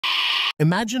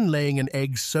Imagine laying an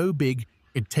egg so big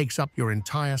it takes up your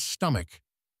entire stomach.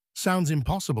 Sounds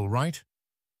impossible, right?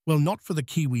 Well, not for the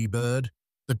kiwi bird,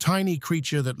 the tiny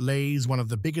creature that lays one of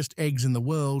the biggest eggs in the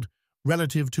world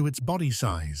relative to its body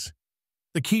size.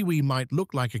 The kiwi might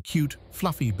look like a cute,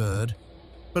 fluffy bird,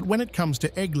 but when it comes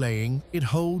to egg laying, it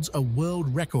holds a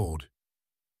world record.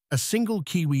 A single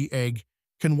kiwi egg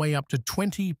can weigh up to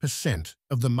 20%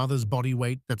 of the mother's body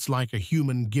weight. That's like a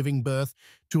human giving birth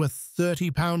to a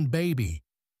 30-pound baby.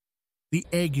 The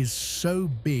egg is so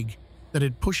big that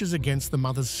it pushes against the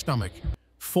mother's stomach,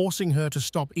 forcing her to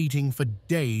stop eating for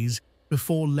days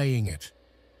before laying it.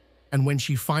 And when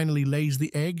she finally lays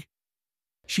the egg,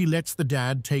 she lets the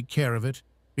dad take care of it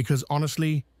because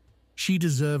honestly, she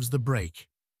deserves the break.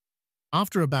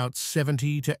 After about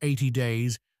 70 to 80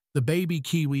 days, the baby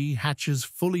kiwi hatches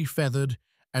fully feathered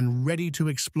and ready to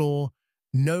explore.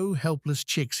 No helpless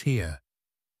chicks here.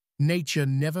 Nature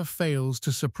never fails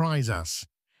to surprise us,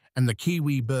 and the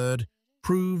kiwi bird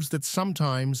proves that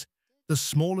sometimes the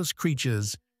smallest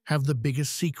creatures have the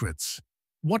biggest secrets.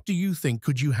 What do you think?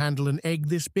 Could you handle an egg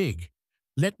this big?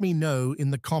 Let me know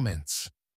in the comments.